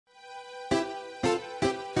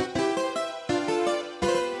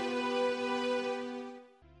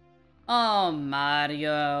Oh,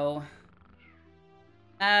 Mario.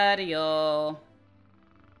 Mario.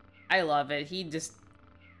 I love it. He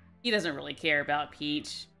doesn't really care about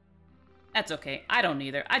Peach. That's okay. I don't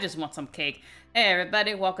either. I just want some cake. Hey,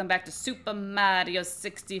 everybody. Welcome back to Super Mario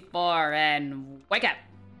 64. And wake up.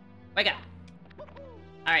 Wake up.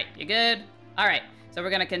 All right. You good? All right. So we're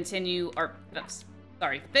going to continue, or,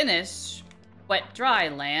 sorry, finish Wet Dry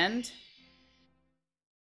Land.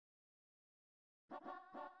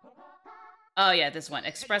 Oh yeah, this one.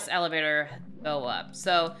 Express elevator, go up.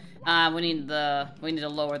 So we need to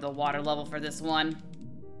lower the water level for this one.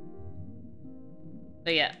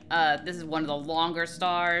 So yeah, this is one of the longer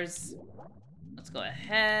stars. Let's go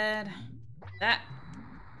ahead. That.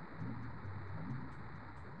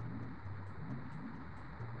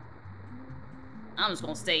 I'm just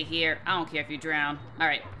gonna stay here. I don't care if you drown. All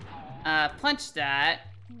right. Punch that.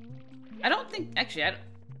 I don't think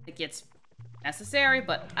it's necessary,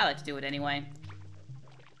 but I like to do it anyway.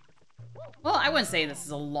 Well, I wouldn't say this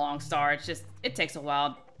is a long star. It's just, it takes a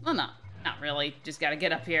while. Well, not really. Just gotta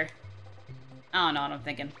get up here. I don't know what I'm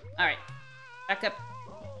thinking. All right, back up.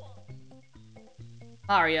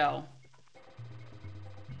 Mario.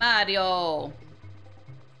 Mario.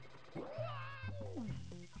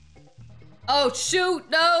 Oh, shoot,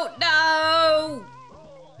 no.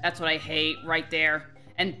 That's what I hate right there.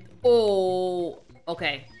 And, oh,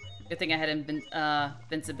 okay. Good thing I had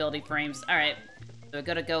invincibility frames. All right, so we're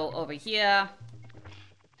gonna go over here.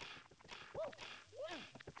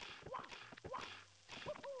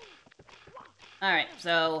 All right,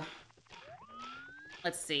 so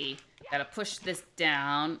let's see. Gotta push this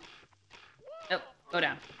down. Oh, go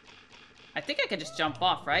down. I think I can just jump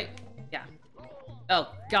off, right? Yeah.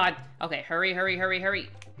 Oh, God. Okay, hurry.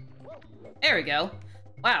 There we go.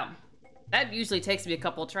 Wow. That usually takes me a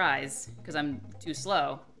couple tries, because I'm too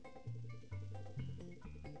slow.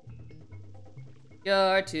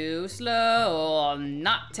 You're too slow.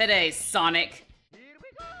 Not today, Sonic.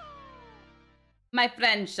 My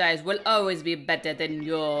franchise will always be better than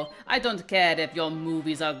you. I don't care if your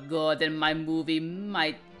movies are good and my movie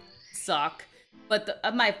might suck, but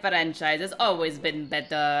my franchise has always been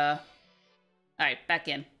better. Alright, back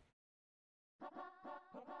in.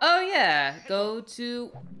 Oh yeah, go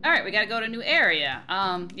to... Alright, we gotta go to a new area.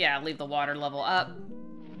 Yeah, leave the water level up.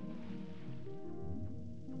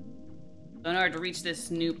 So in order to reach this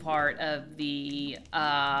new part of the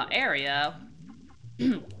area,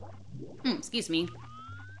 excuse me,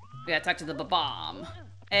 we gotta talk to the Babam.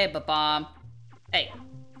 Hey, Babam. Hey.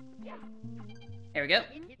 There we go.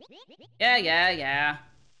 Yeah.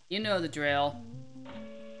 You know the drill.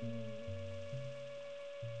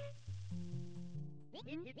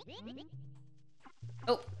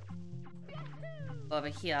 Oh. Over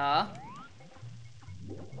here.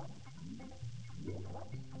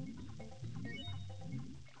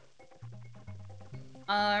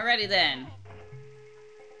 Alrighty then.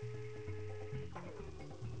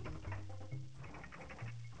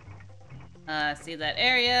 See that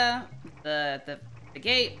area? The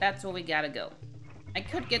gate, that's where we gotta go. I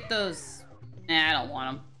could get those... Nah, I don't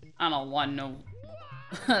want them. I don't want no...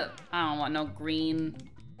 I don't want no green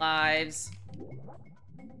lives.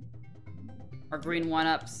 Or green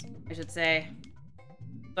one-ups, I should say.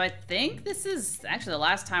 So I think this is actually the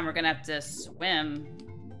last time we're gonna have to swim.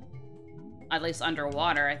 At least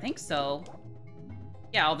underwater, I think so.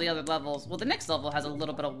 Yeah, all the other levels. Well, the next level has a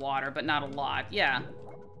little bit of water, but not a lot. Yeah.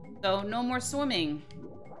 So, no more swimming.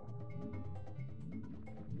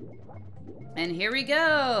 And here we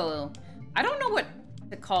go. I don't know what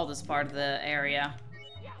to call this part of the area.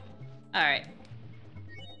 Alright.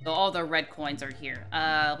 So, all the red coins are here.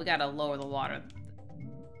 We gotta lower the water.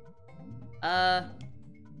 I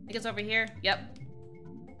think it's over here. Yep.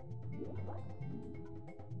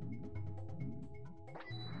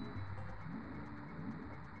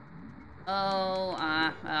 Oh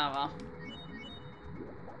well.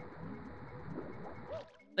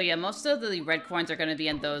 So yeah, most of the red coins are gonna be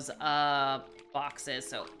in those, boxes,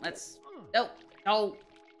 so let's... No!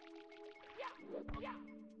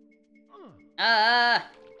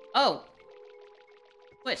 Oh!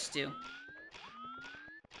 Switch to.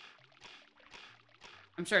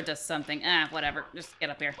 I'm sure it does something. Whatever. Just get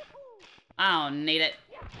up here. I don't need it.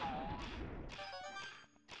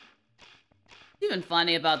 What's even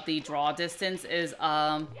funny about the draw distance is,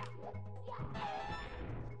 a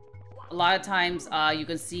lot of times, you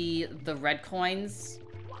can see the red coins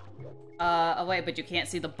away, but you can't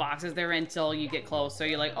see the boxes they're in until you get close. So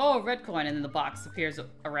you're like, oh, red coin, and then the box appears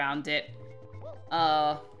around it.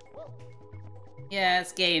 Yeah,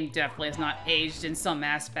 this game definitely has not aged in some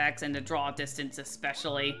aspects, and the draw distance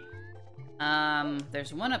especially.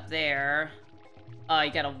 There's one up there. Oh,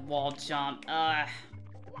 you gotta wall jump.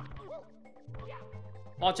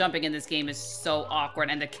 Wall jumping in this game is so awkward,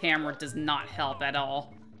 and the camera does not help at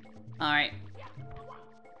all. Alright.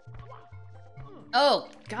 Oh,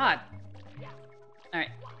 God.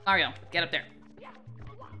 Alright, Mario, get up there.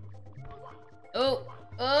 Oh,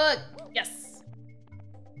 yes.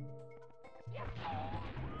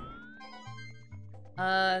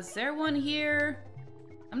 Is there one here?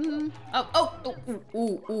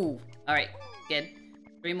 Ooh. Alright, good.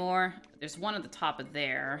 3 more. There's one at the top of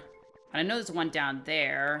there. And I know there's one down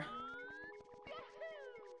there.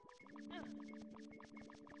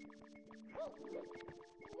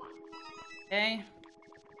 Okay.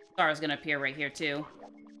 Star's gonna appear right here, too.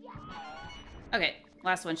 Okay,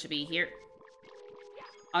 last one should be here.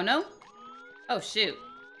 Oh, no? Oh, shoot.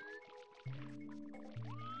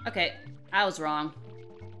 Okay, I was wrong.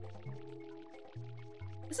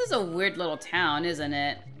 This is a weird little town, isn't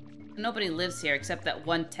it? Nobody lives here except that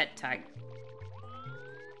one Tet Tag.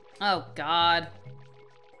 Oh, God.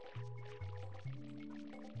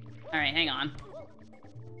 Alright, hang on.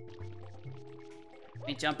 Let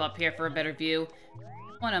me jump up here for a better view.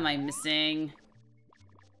 What am I missing?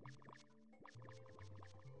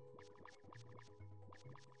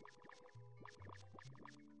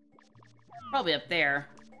 Probably up there.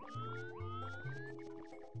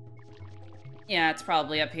 Yeah, it's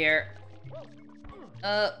probably up here.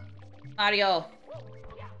 Mario.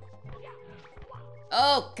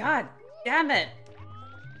 Oh, God damn it.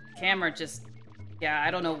 Camera just... Yeah,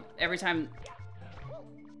 I don't know. Every time...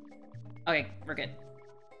 Okay, we're good.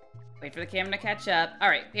 Wait for the camera to catch up.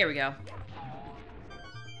 Alright, here we go.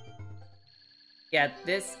 Yeah,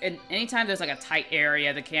 this... Anytime there's like a tight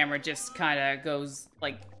area, the camera just kind of goes,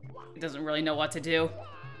 like... It doesn't really know what to do.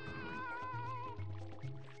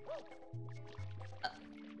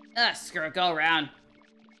 Screw it, go around.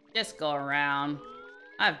 Just go around.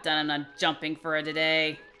 I've done enough jumping for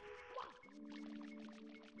today.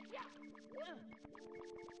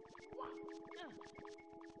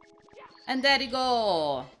 And there you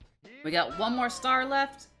go. We got one more star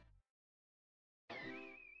left.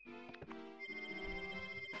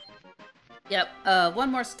 Yep,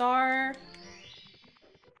 one more star.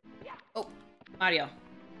 Oh, Mario.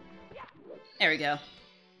 There we go.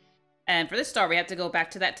 And for this star, we have to go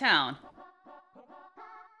back to that town.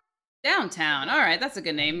 Downtown. Alright, that's a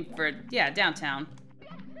good name for, yeah, downtown.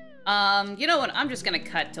 You know what? I'm just gonna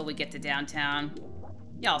cut till we get to downtown.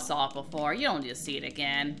 Y'all saw it before. You don't need to see it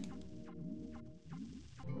again.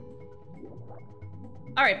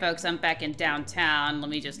 Alright, folks, I'm back in downtown. Let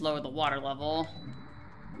me just lower the water level.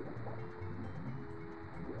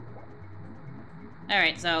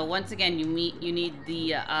 Alright, so once again, you need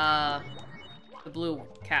the blue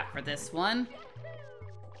cap for this one.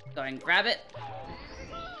 Go ahead and grab it.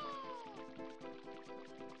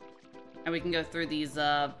 And we can go through these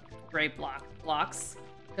gray blocks.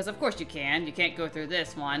 Because of course you can. You can't go through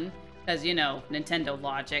this one. Because, you know, Nintendo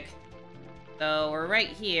logic. So we're right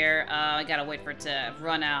here. I gotta wait for it to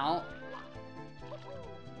run out.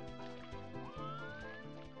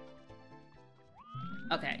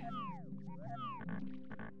 Okay.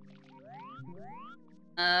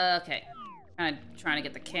 Okay. Kind of trying to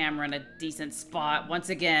get the camera in a decent spot. Once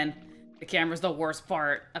again, the camera's the worst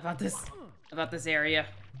part about this area.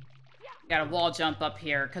 Got a wall jump up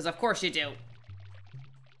here, because of course you do.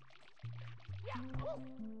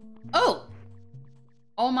 Oh!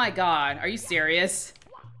 Oh my god, are you serious?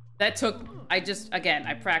 That took, I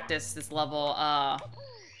practiced this level,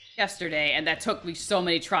 yesterday, and that took me so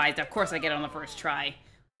many tries. Of course I get it on the first try.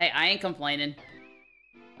 Hey, I ain't complaining.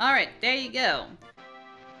 Alright, there you go.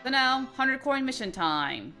 So now, 100 coin mission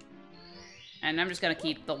time. And I'm just gonna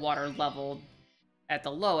keep the water level at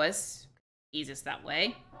the lowest. Easiest that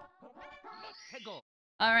way.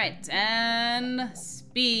 Alright, and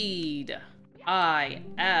speed. I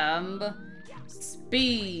am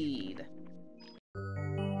speed.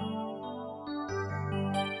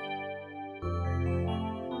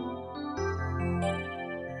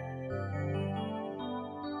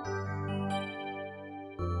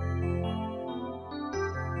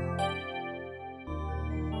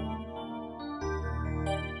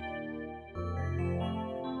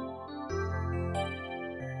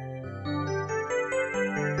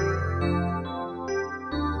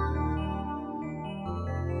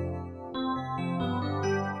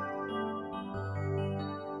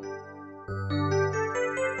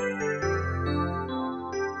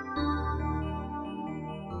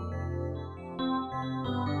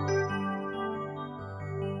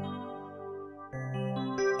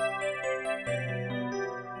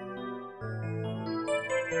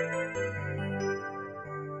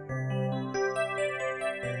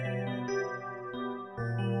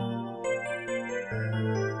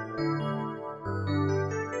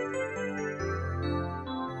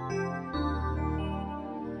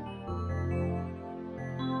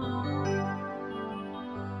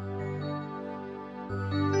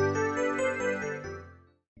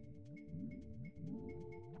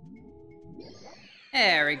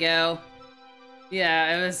 There we go.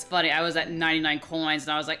 Yeah, it was funny. I was at 99 coins,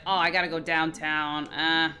 and I was like, oh, I gotta go downtown.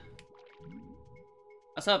 I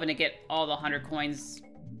was hoping to get all the 100 coins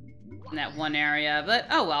in that one area, but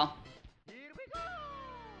oh well.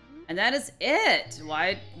 And that is it.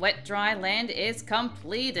 Wet Dry Land is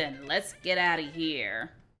completed. Let's get out of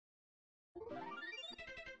here.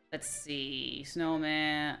 Let's see.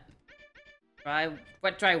 Snowman.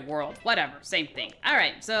 Wet Dry World. Whatever. Same thing.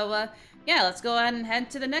 Alright, so, yeah, let's go ahead and head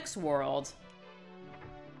to the next world.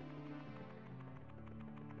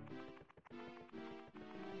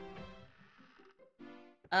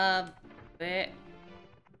 Where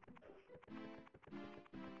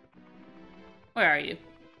are you?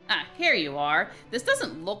 Ah, here you are. This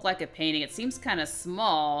doesn't look like a painting. It seems kind of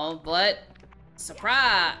small, but...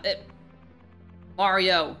 Surprise!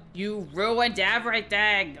 Mario, you ruined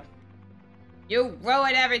everything! You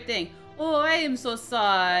ruined everything! Oh, I am so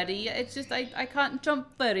sorry. It's just I can't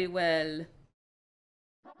jump very well.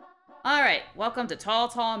 Alright, welcome to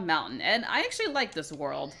Tall Mountain. And I actually like this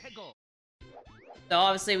world. So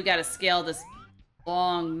obviously we gotta scale this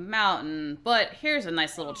long mountain, but here's a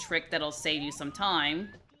nice little trick that'll save you some time.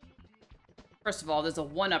 First of all, there's a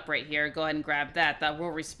 1-up right here. Go ahead and grab that. That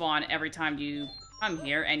will respawn every time you come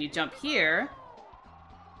here, and you jump here.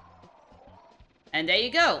 And there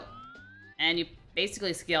you go. And you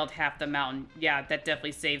basically scaled half the mountain. Yeah, that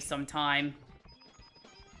definitely saves some time.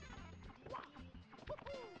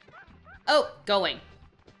 Oh, going.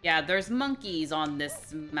 Yeah, there's monkeys on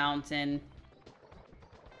this mountain.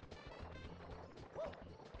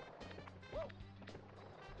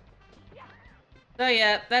 So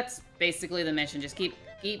yeah, that's basically the mission. Just keep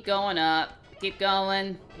going up. Keep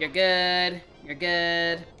going. You're good. You're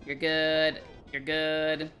good. You're good. You're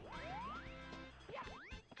good.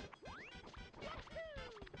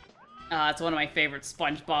 It's one of my favorite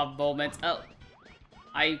SpongeBob moments. Oh,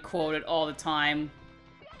 I quote it all the time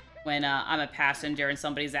when I'm a passenger and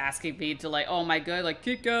somebody's asking me to like, oh my god, like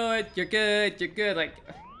keep going. You're good. You're good. Like.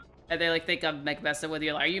 And they like think I'm like messing with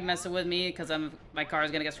you. Like, are you messing with me? Because my car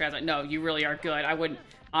is gonna get scratched. Like, no, you really are good. I wouldn't.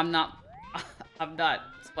 I'm not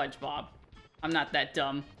SpongeBob. I'm not that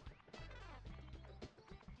dumb.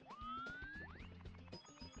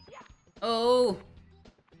 Oh.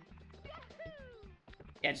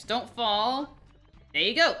 Yeah, just don't fall. There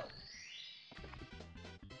you go.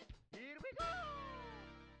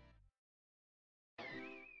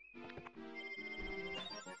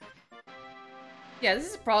 Yeah,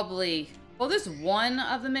 this is probably... Well, there's one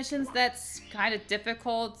of the missions that's kind of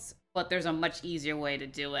difficult, but there's a much easier way to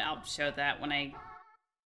do it. I'll show that when I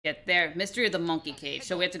get there. Mystery of the Monkey Cage.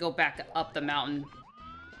 So we have to go back up the mountain.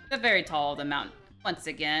 The very tall of the mountain. Once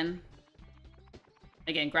again.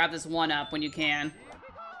 Again, grab this 1-up when you can.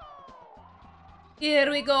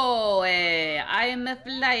 Here we go. I'm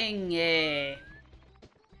flying.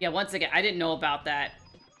 Yeah, once again, I didn't know about that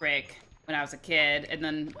trick when I was a kid, and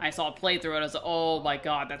then I saw a playthrough and I was like, oh my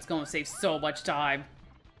god, that's gonna save so much time.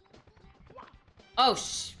 Oh,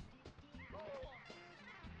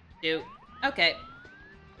 Shoot. Okay.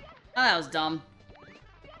 Oh, that was dumb.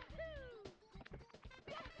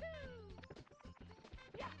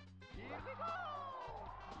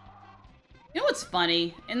 You know what's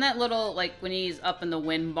funny? In that little, like, when he's up in the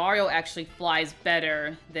wind, Mario actually flies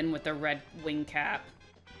better than with the red wing cap.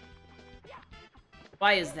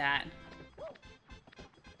 Why is that?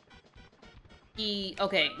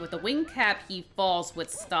 Okay, with the wing cap, he falls with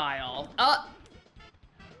style. Oh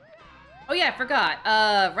yeah, I forgot.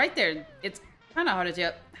 Right there, it's kind of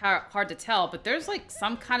hard to tell, but there's like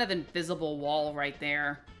some kind of invisible wall right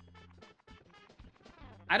there.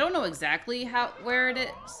 I don't know exactly where it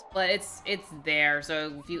is, but it's there.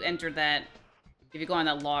 So if you enter that, if you go on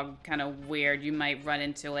that log kind of weird, you might run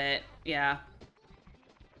into it. Yeah.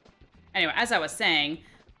 Anyway, as I was saying,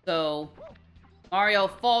 so Mario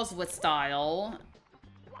falls with style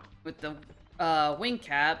with the wing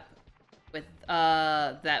cap. With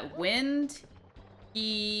that wind,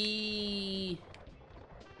 he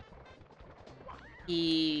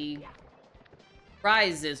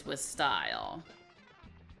rises with style.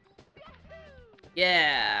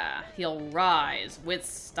 Yeah, he'll rise with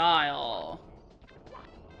style.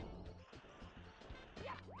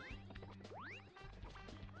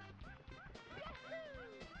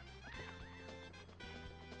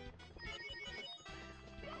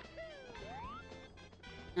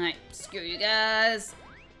 Alright, screw you guys.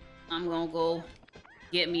 I'm gonna go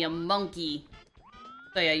get me a monkey.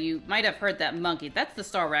 So yeah, you might have heard that monkey. That's the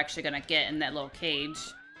star we're actually gonna get in that little cage.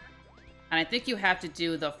 And I think you have to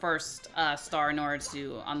do the first star in order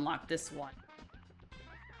to unlock this one.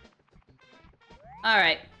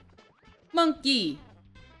 Alright. Monkey!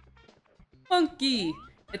 Monkey!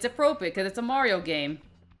 It's appropriate because it's a Mario game.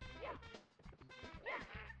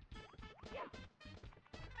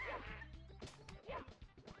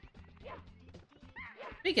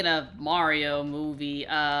 Speaking of Mario movie,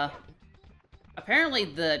 apparently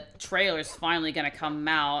the trailer's finally gonna come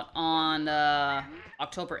out on,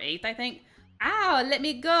 October 8th, I think. Ow, let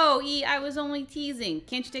me go! I was only teasing.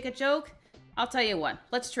 Can't you take a joke? I'll tell you what,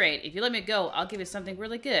 let's trade. If you let me go, I'll give you something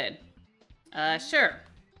really good. Sure.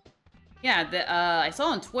 Yeah, I saw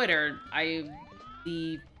on Twitter,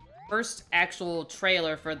 the first actual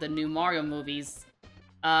trailer for the new Mario movies,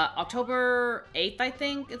 October 8th, I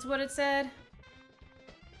think is what it said.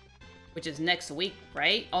 Which is next week,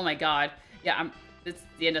 right? Oh my god. Yeah, it's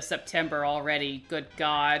the end of September already. Good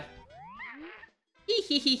god.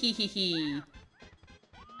 Hee.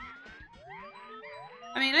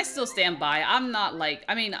 I mean, I still stand by. I'm not like,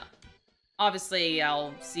 I mean, obviously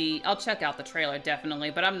I'll check out the trailer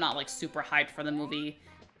definitely, but I'm not like super hyped for the movie.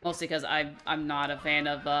 Mostly because I'm not a fan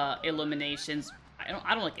of Illuminations.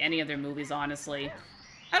 I don't like any of their movies, honestly.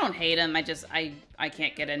 I don't hate them, I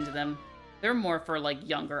can't get into them. They're more for, like,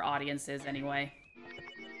 younger audiences, anyway.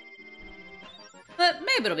 But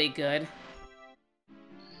maybe it'll be good.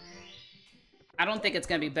 I don't think it's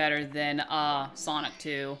gonna be better than, Sonic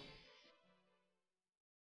 2.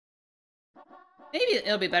 Maybe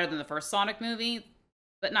it'll be better than the first Sonic movie,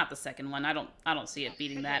 but not the second one. I don't see it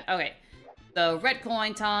beating that. Okay, so red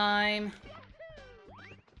coin time.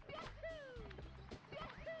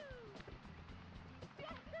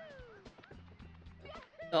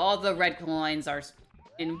 So all the red coins are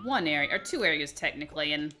in one area, or two areas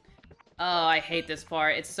technically, and oh, I hate this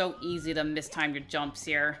part. It's so easy to mistime your jumps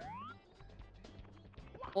here.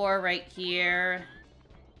 Or right here.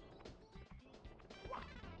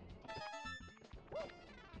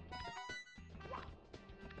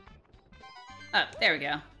 Oh, there we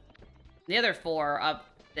go. The other four are up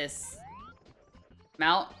this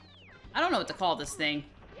mount. I don't know what to call this thing.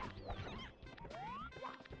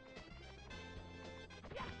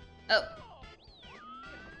 Oh.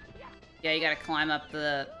 Yeah, you gotta climb up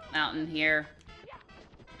the mountain here.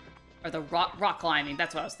 Or the rock climbing,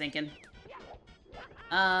 that's what I was thinking.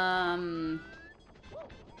 And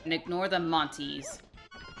ignore the Monties.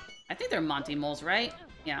 I think they're Monty moles, right?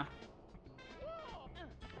 Yeah.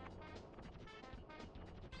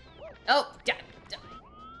 Oh,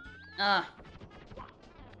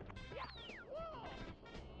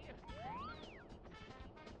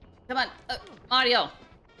 come on, Mario.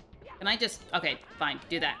 Can I just... Okay, fine,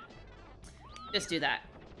 do that. Just do that.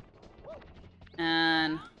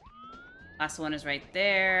 And... last one is right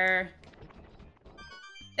there.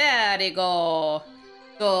 There we go.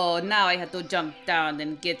 So now I have to jump down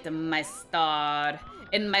and get my star.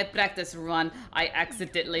 In my practice run, I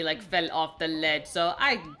accidentally, like, fell off the ledge, so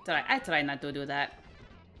I try not to do that.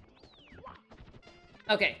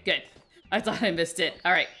 Okay, good. I thought I missed it.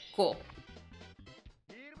 Alright, cool.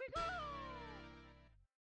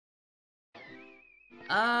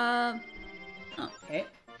 Okay.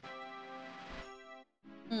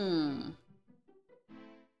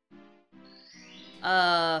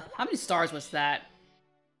 How many stars was that?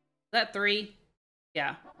 Was that 3?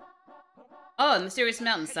 Yeah. Oh, mysterious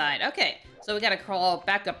mountainside. Okay, so we gotta crawl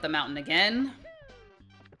back up the mountain again.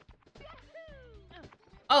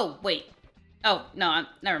 Oh, wait. Oh, no,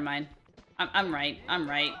 never mind. I'm right.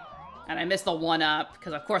 And I missed the 1-up,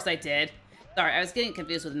 because of course I did. Sorry, I was getting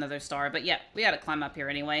confused with another star, but yeah, we gotta climb up here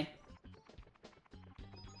anyway.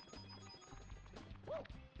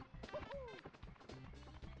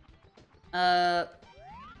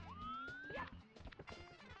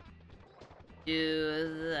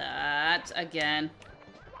 Do that again.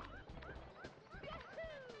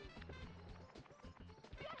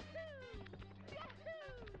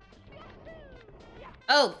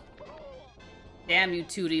 Oh! Damn you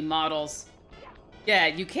 2D models. Yeah,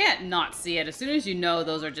 you can't not see it. As soon as you know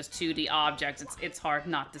those are just 2D objects, it's hard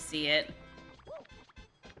not to see it.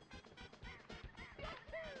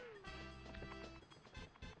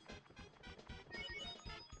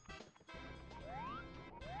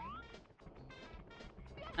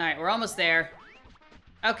 Alright, we're almost there.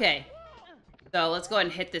 Okay. So let's go ahead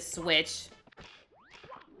and hit this switch.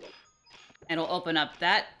 And it'll open up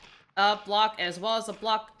that block as well as a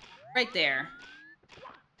block right there.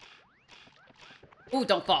 Ooh,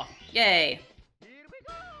 don't fall. Yay.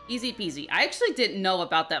 Easy peasy. I actually didn't know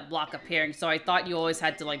about that block appearing, so I thought you always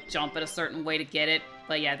had to, like, jump at a certain way to get it.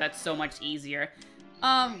 But yeah, that's so much easier.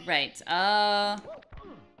 Right.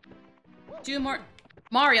 2 more.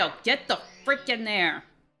 Mario, get the frick in there.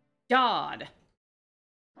 God.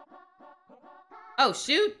 Oh,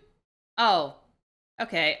 shoot. Oh,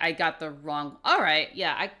 okay, I got the wrong... Alright,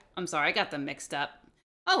 yeah, I'm sorry, I got them mixed up.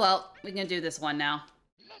 Oh well, we can do this one now.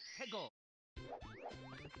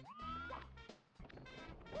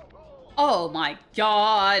 Oh my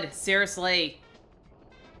god, seriously.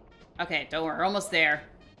 Okay, don't worry, we're almost there.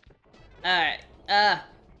 Alright,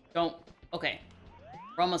 don't... Okay,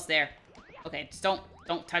 we're almost there. Okay, just don't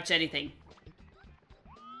touch anything.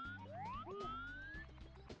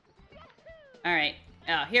 Alright,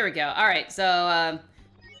 here we go. Alright, so,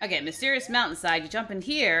 okay, mysterious mountainside. You jump in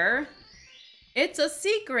here. It's a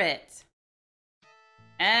secret!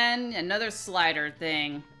 And another slider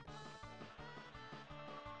thing.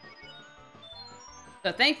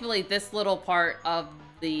 So thankfully, this little part of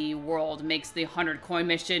the world makes the 100 coin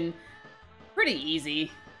mission pretty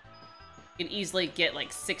easy. You can easily get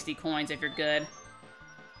like 60 coins if you're good.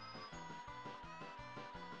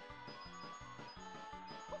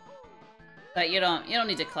 But you don't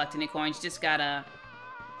need to collect any coins. You just gotta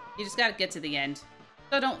get to the end.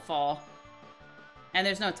 So don't fall. And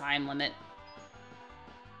there's no time limit.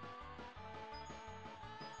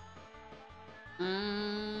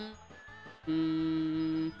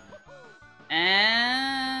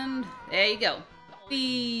 And there you go.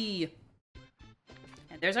 Whee!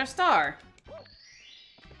 And there's our star.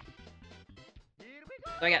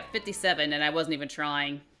 So I got 57 and I wasn't even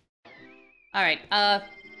trying. Alright,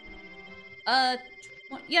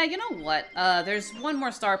 yeah, you know what? There's one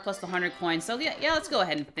more star plus the 100 coins, so yeah, let's go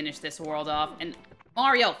ahead and finish this world off. And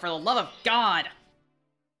Mario, for the love of God!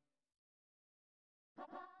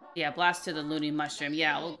 Yeah, blast to the Looney Mushroom.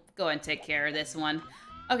 Yeah, we'll go ahead and take care of this one.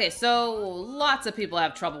 Okay, so lots of people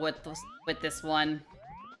have trouble with this one.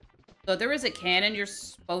 So there is a cannon you're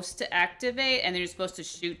supposed to activate, and then you're supposed to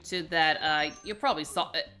shoot to that, you probably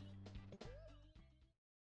saw it.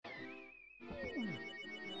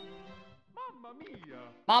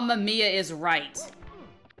 Mamma Mia is right.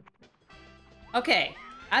 Okay,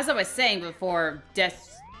 as I was saying before,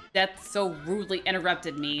 Death so rudely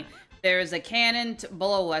interrupted me. There's a cannon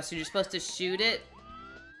below us, and you're supposed to shoot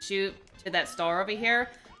to that star over here.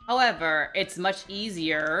 However, it's much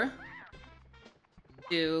easier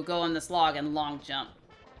to go on this log and long jump.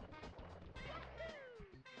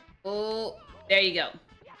 Oh, there you go.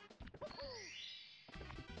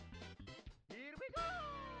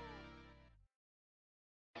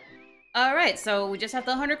 Alright, so we just have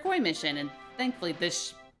the 100 coin mission, and thankfully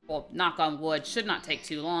this, well, knock on wood, should not take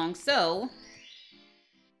too long, so...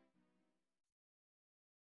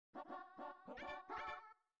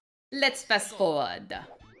 let's fast forward.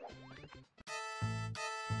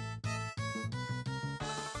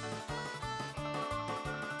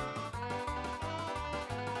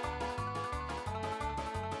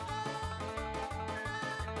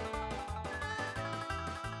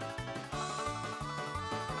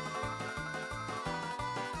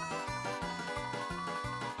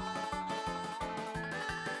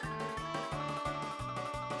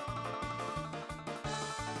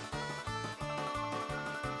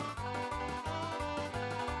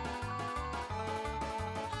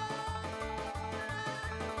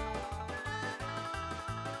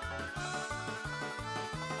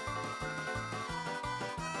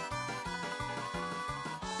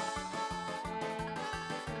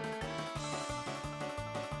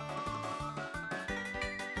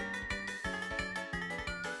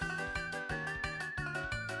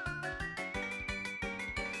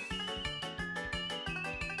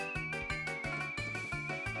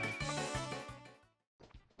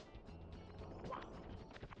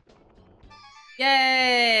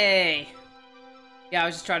 Yay! Yeah, I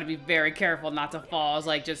was just trying to be very careful not to fall. I was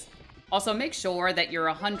like, just... Also, make sure that your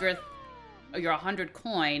 100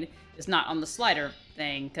 coin is not on the slider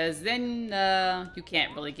thing, because then, you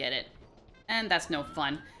can't really get it. And that's no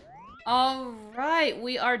fun. Alright,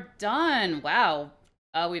 we are done! Wow.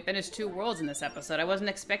 We finished 2 worlds in this episode. I wasn't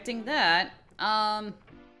expecting that. Yeah,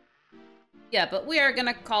 but we are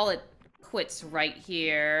gonna call it quits right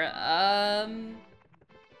here.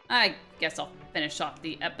 I guess I'll finish off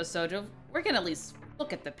the episode. We're gonna at least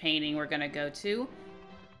look at the painting we're gonna go to.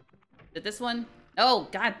 Did this one? Oh,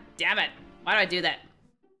 god damn it. Why did I do that?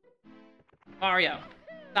 Mario,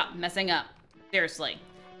 stop messing up. Seriously.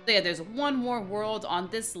 So yeah, there's one more world on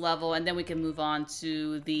this level, and then we can move on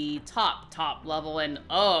to the top level, and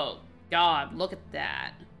oh god, look at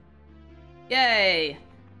that. Yay!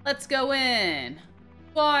 Let's go in.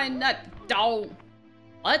 Why not?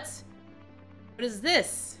 What? What is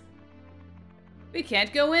this? We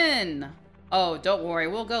can't go in. Oh, don't worry,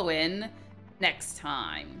 we'll go in next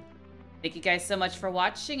time. Thank you guys so much for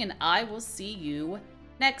watching, and I will see you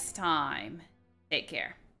next time. Take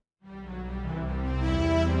care.